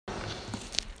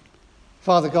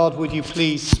Father God, would you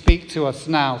please speak to us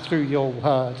now through your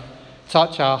word,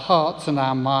 touch our hearts and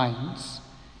our minds,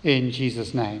 in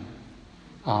Jesus' name.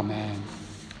 Amen.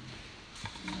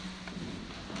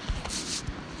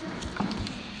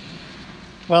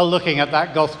 Well, looking at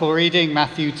that gospel reading,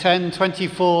 Matthew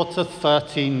 10:24 to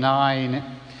 39,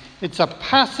 it's a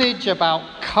passage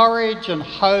about courage and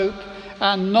hope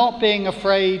and not being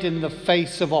afraid in the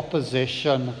face of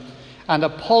opposition. And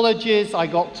apologies, I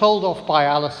got told off by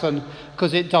Alison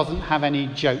because it doesn't have any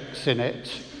jokes in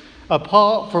it,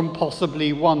 apart from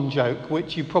possibly one joke,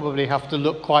 which you probably have to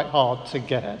look quite hard to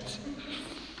get.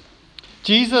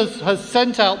 Jesus has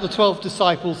sent out the 12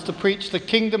 disciples to preach the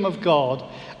kingdom of God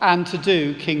and to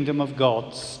do kingdom of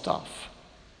God stuff.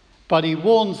 But he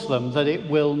warns them that it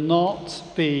will not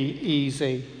be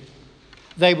easy.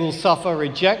 They will suffer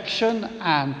rejection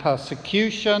and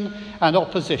persecution and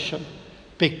opposition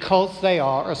because they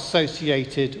are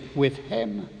associated with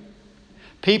him.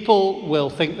 People will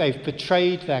think they've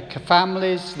betrayed their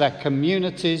families, their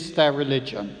communities, their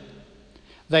religion.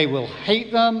 They will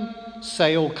hate them,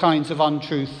 say all kinds of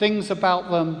untrue things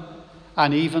about them,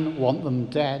 and even want them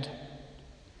dead.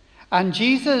 And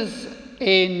Jesus,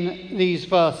 in these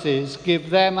verses, gives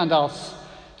them and us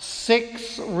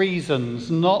 6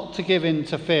 reasons not to give in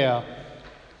to fear.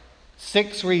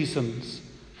 6 reasons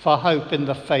for hope in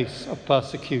the face of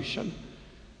persecution.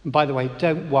 And by the way,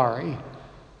 don't worry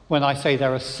when I say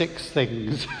there are 6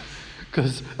 things,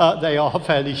 because they are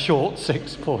fairly short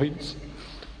 6 points.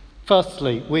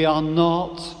 Firstly, we are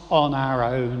not on our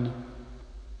own.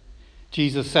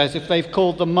 Jesus says, if they've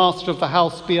called the master of the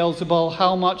house Beelzebul,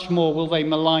 how much more will they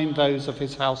malign those of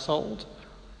his household?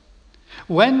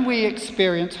 When we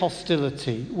experience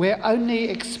hostility, we're only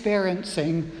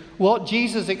experiencing what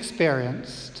Jesus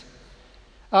experienced.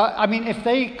 If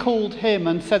they called him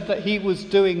and said that he was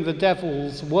doing the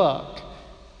devil's work,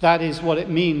 that is what it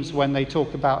means when they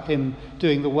talk about him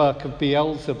doing the work of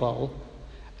Beelzebul.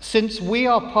 Since we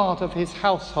are part of his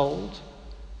household,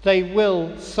 they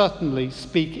will certainly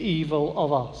speak evil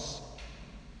of us.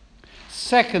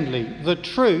 Secondly, the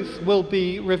truth will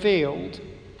be revealed.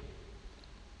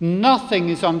 Nothing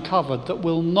is uncovered that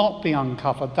will not be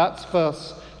uncovered. That's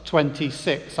verse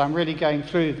 26. I'm really going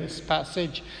through this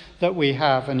passage that we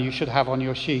have and you should have on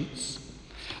your sheets.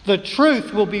 The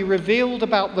truth will be revealed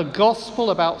about the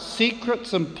gospel, about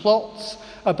secrets and plots,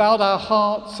 about our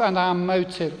hearts and our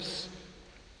motives.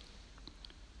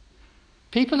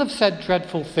 People have said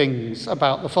dreadful things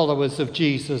about the followers of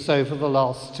Jesus over the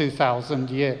last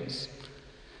 2,000 years.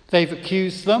 They've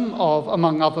accused them of,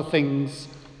 among other things,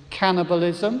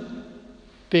 cannibalism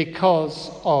because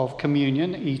of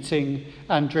communion, eating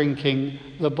and drinking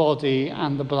the body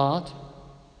and the blood.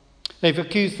 They've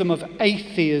accused them of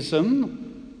atheism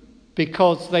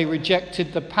because they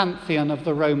rejected the pantheon of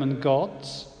the Roman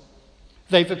gods.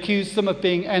 They've accused them of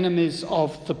being enemies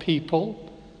of the people.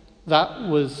 That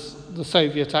was the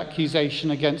Soviet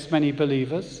accusation against many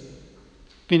believers.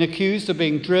 Been accused of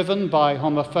being driven by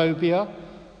homophobia,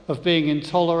 of being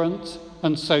intolerant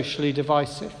and socially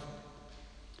divisive.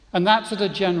 And that's at a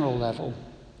general level.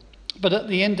 But at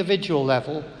the individual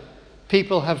level,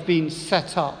 people have been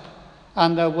set up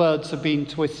and their words have been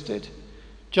twisted.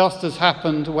 Just as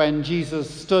happened when Jesus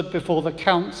stood before the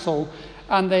council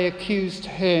and they accused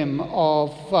him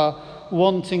of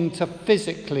wanting to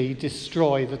physically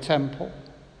destroy the temple.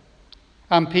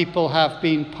 And people have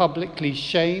been publicly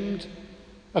shamed,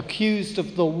 accused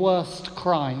of the worst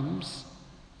crimes,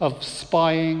 of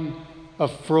spying,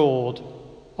 of fraud,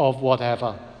 of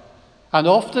whatever. And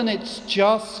often it's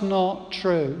just not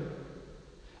true.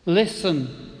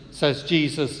 Listen, says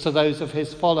Jesus to those of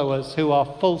his followers who are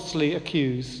falsely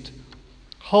accused.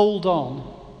 Hold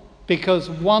on, because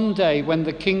one day when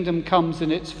the kingdom comes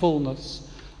in its fullness,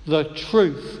 the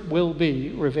truth will be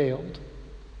revealed.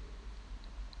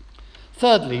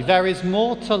 Thirdly, there is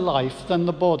more to life than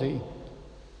the body.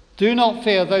 Do not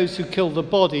fear those who kill the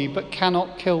body but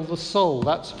cannot kill the soul.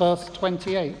 That's verse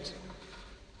 28.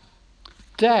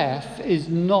 Death is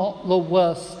not the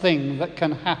worst thing that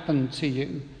can happen to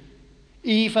you,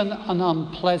 even an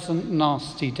unpleasant,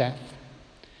 nasty death,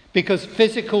 because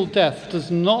physical death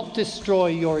does not destroy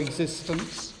your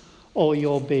existence or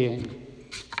your being.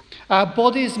 Our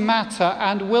bodies matter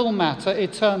and will matter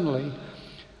eternally.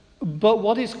 But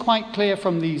what is quite clear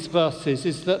from these verses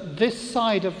is that this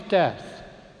side of death,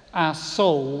 our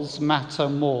souls matter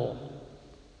more.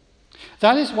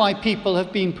 That is why people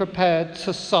have been prepared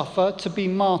to suffer, to be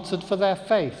martyred for their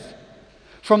faith.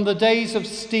 From the days of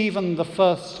Stephen, the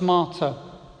first martyr,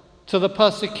 to the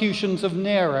persecutions of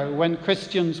Nero when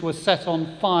Christians were set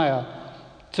on fire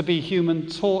to be human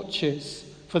torches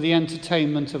for the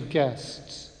entertainment of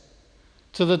guests,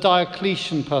 to the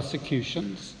Diocletian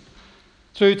persecutions,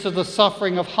 through to the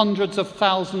suffering of hundreds of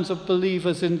thousands of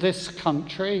believers in this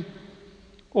country,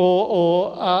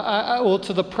 or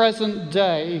to the present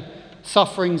day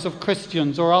sufferings of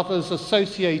Christians or others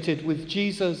associated with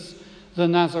Jesus the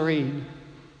Nazarene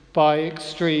by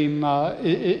extreme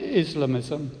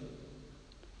Islamism.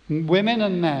 Women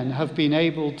and men have been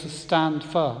able to stand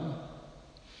firm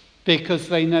because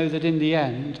they know that in the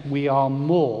end we are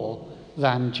more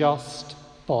than just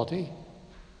body.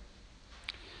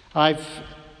 I've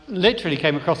literally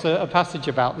came across a passage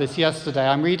about this yesterday.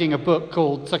 I'm reading a book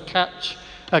called To Catch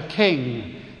a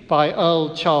King by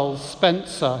Earl Charles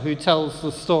Spencer, who tells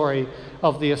the story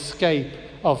of the escape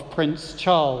of Prince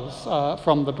Charles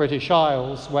from the British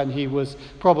Isles when he was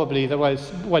probably the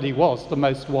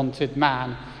most wanted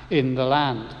man in the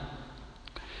land.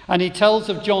 And he tells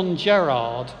of John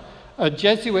Gerard, a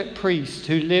Jesuit priest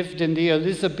who lived in the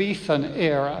Elizabethan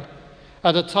era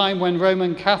at a time when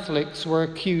Roman Catholics were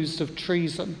accused of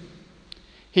treason.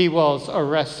 He was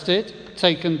arrested,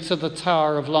 taken to the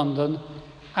Tower of London,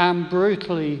 and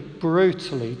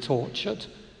brutally tortured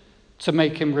to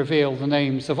make him reveal the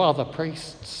names of other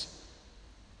priests.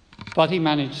 But he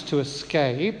managed to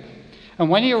escape, and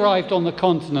when he arrived on the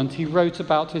continent, he wrote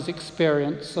about his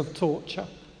experience of torture.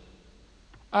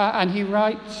 And he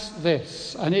writes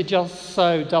this, and it just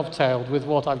so dovetailed with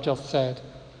what I've just said.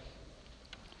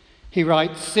 He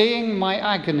writes, "Seeing my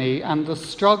agony and the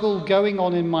struggle going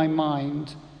on in my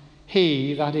mind,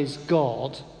 he, that is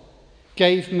God,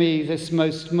 gave me this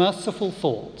most merciful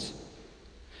thought.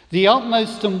 The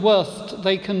utmost and worst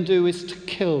they can do is to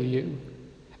kill you,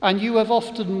 and you have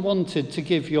often wanted to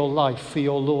give your life for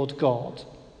your Lord God.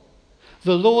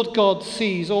 The Lord God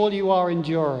sees all you are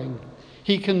enduring.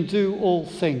 He can do all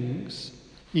things.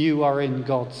 You are in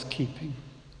God's keeping."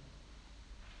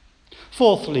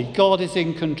 Fourthly, God is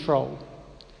in control.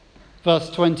 Verse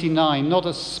 29, "Not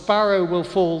a sparrow will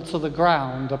fall to the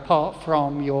ground apart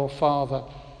from your Father."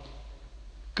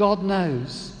 God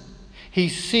knows. He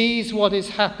sees what is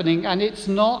happening, and it's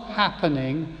not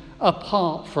happening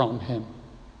apart from him.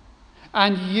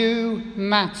 And you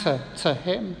matter to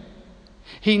him.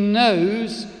 He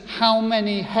knows how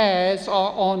many hairs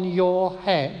are on your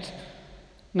head.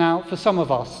 Now, for some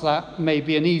of us, that may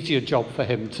be an easier job for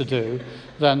him to do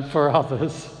than for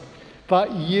others.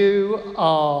 But you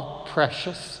are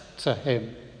precious to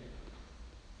him.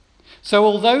 So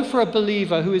although for a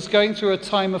believer who is going through a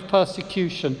time of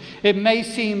persecution, it may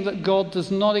seem that God does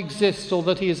not exist or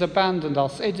that he has abandoned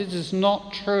us, it is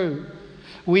not true.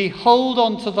 We hold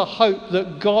on to the hope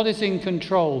that God is in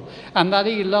control and that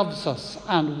he loves us,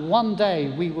 and one day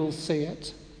we will see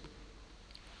it.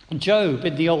 Job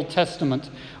in the Old Testament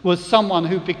was someone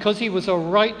who, because he was a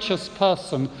righteous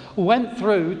person, went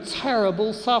through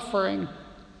terrible suffering.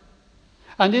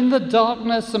 And in the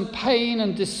darkness and pain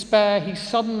and despair, he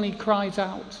suddenly cries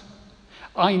out,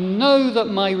 "I know that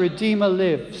my Redeemer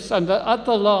lives, and that at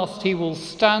the last he will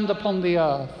stand upon the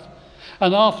earth.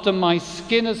 And after my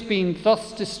skin has been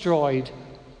thus destroyed,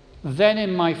 then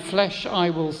in my flesh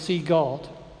I will see God,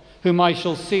 whom I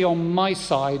shall see on my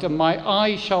side, and my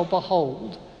eye shall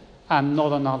behold, and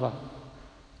not another."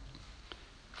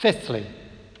 Fifthly,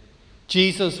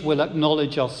 Jesus will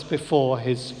acknowledge us before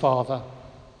his Father.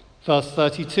 Verse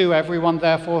 32, "Everyone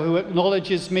therefore who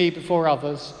acknowledges me before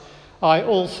others, I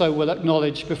also will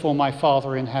acknowledge before my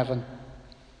Father in heaven."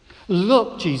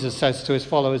 Look, Jesus says to his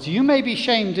followers, you may be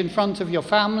shamed in front of your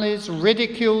families,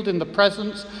 ridiculed in the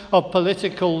presence of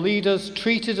political leaders,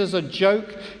 treated as a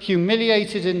joke,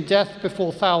 humiliated in death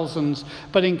before thousands.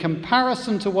 But in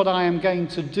comparison to what I am going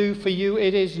to do for you,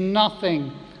 it is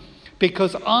nothing.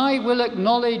 Because I will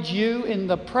acknowledge you in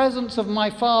the presence of my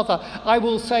Father. I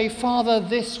will say, "Father,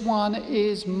 this one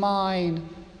is mine.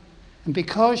 And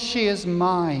because she is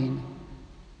mine,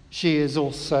 she is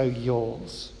also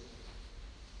yours."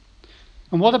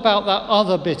 And what about that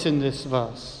other bit in this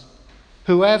verse?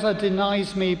 "Whoever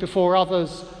denies me before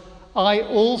others, I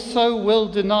also will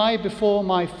deny before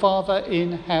my Father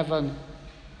in heaven."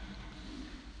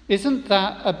 Isn't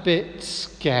that a bit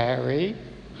scary?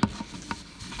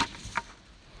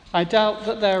 I doubt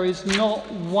that there is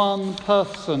not one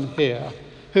person here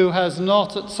who has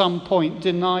not at some point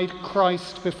denied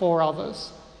Christ before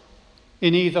others,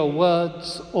 in either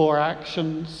words or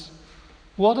actions.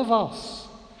 What of us?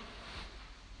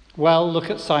 Well, look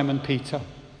at Simon Peter.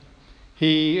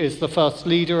 He is the first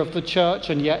leader of the church,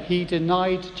 and yet he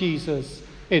denied Jesus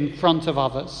in front of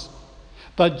others.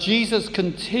 But Jesus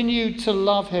continued to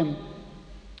love him.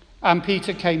 And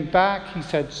Peter came back, he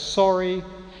said sorry.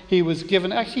 He was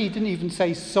given, actually he didn't even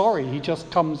say sorry, he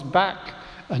just comes back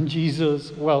and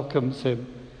Jesus welcomes him.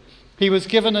 He was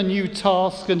given a new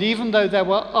task, and even though there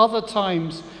were other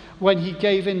times when he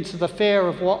gave in to the fear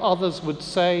of what others would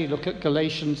say, look at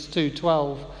Galatians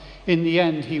 2:12, in the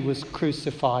end he was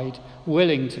crucified,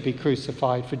 willing to be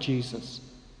crucified for Jesus.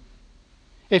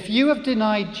 If you have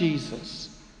denied Jesus,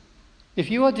 if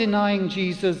you are denying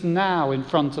Jesus now in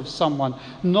front of someone,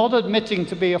 not admitting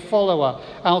to be a follower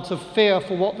out of fear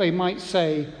for what they might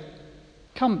say,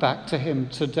 come back to him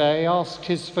today, ask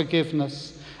his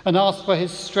forgiveness, and ask for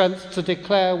his strength to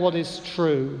declare what is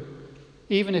true,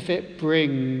 even if it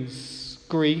brings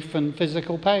grief and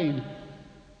physical pain.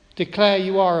 Declare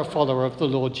you are a follower of the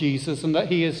Lord Jesus and that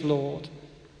he is Lord,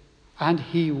 and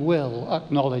he will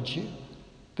acknowledge you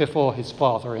before his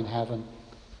Father in heaven.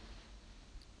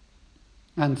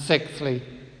 And sixthly,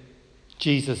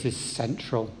 Jesus is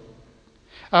central.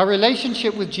 Our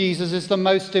relationship with Jesus is the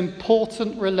most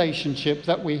important relationship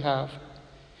that we have.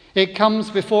 It comes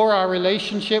before our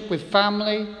relationship with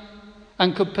family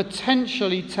and could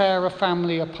potentially tear a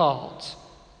family apart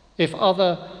if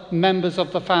other members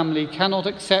of the family cannot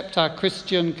accept our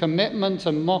Christian commitment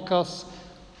and mock us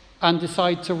and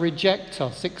decide to reject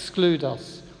us, exclude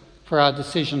us for our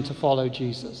decision to follow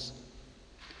Jesus.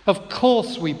 Of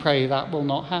course we pray that will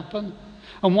not happen.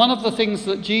 And one of the things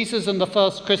that Jesus and the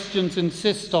first Christians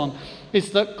insist on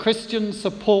is that Christians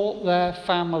support their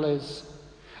families,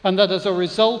 and that as a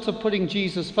result of putting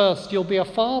Jesus first, you'll be a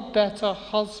far better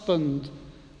husband,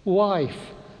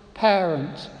 wife,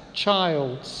 parent,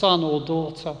 child, son or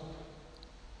daughter.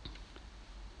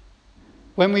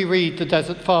 When we read the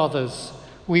Desert Fathers,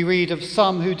 we read of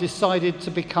some who decided to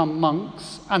become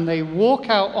monks, and they walk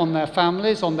out on their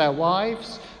families, on their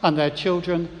wives and their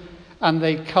children, and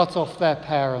they cut off their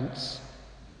parents.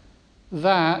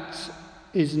 That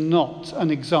is not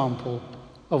an example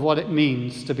of what it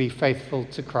means to be faithful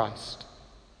to Christ.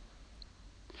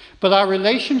 But our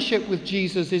relationship with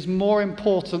Jesus is more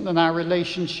important than our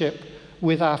relationship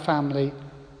with our family,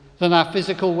 than our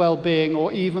physical well-being,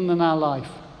 or even than our life.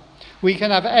 We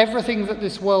can have everything that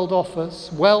this world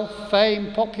offers, wealth,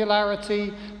 fame,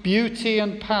 popularity, beauty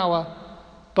and power,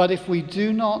 but if we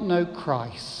do not know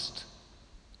Christ,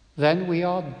 then we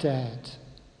are dead.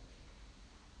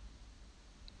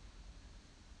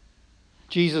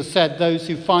 Jesus said, those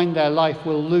who find their life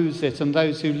will lose it, and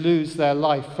those who lose their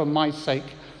life for my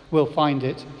sake will find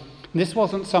it. And this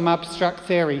wasn't some abstract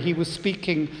theory. He was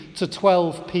speaking to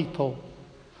 12 people.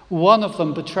 One of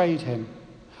them betrayed him.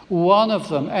 One of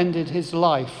them ended his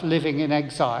life living in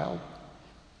exile.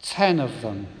 10 of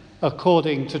them,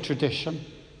 according to tradition,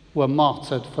 were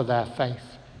martyred for their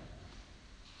faith.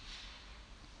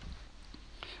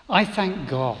 I thank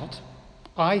God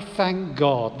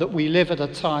that we live at a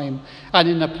time and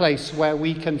in a place where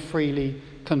we can freely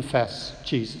confess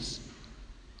Jesus.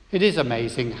 It is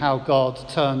amazing how God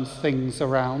turns things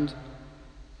around.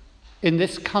 In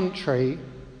this country,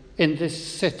 in this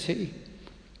city,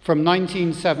 from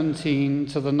 1917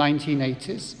 to the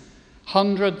 1980s,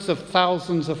 hundreds of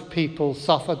thousands of people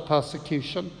suffered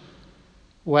persecution,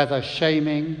 whether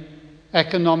shaming,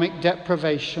 economic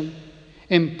deprivation,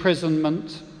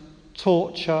 imprisonment,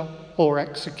 torture, or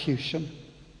execution.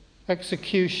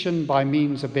 Execution by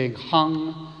means of being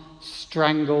hung,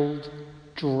 strangled,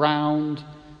 drowned,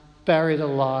 buried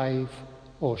alive,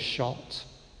 or shot,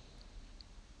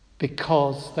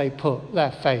 because they put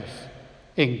their faith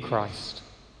in Christ.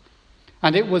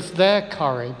 And it was their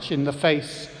courage in the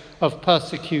face of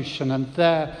persecution and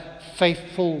their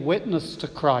faithful witness to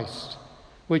Christ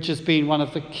which has been one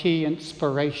of the key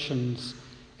inspirations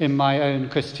in my own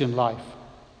Christian life,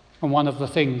 and one of the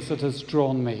things that has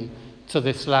drawn me to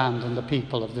this land and the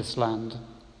people of this land.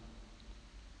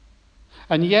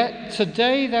 And yet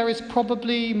today there is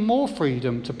probably more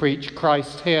freedom to preach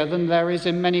Christ here than there is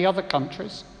in many other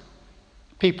countries.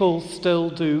 People still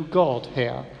do God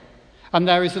here. And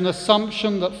there is an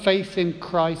assumption that faith in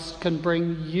Christ can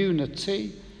bring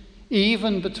unity,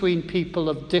 even between people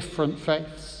of different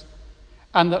faiths,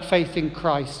 and that faith in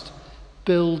Christ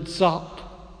builds up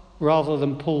rather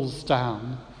than pulls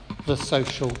down the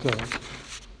social good.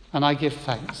 And I give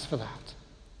thanks for that.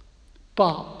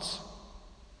 But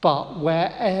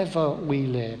wherever we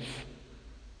live,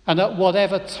 and at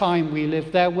whatever time we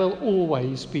live, there will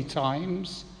always be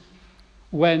times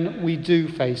when we do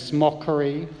face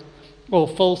mockery or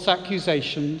false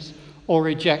accusations or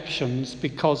rejections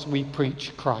because we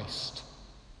preach Christ.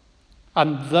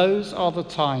 And those are the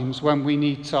times when we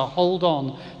need to hold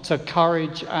on to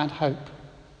courage and hope.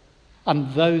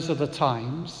 And those are the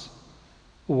times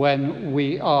when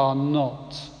we are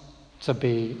not to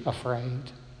be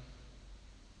afraid.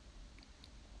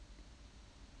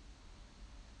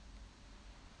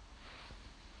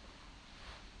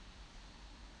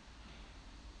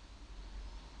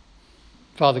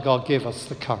 Father God, give us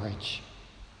the courage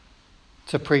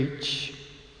to preach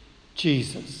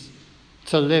Jesus,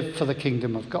 to live for the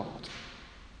kingdom of God.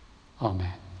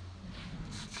 Amen.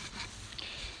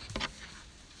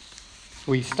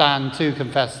 We stand to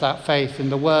confess that faith in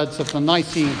the words of the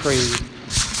Nicene Creed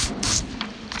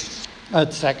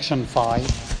at section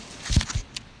 5.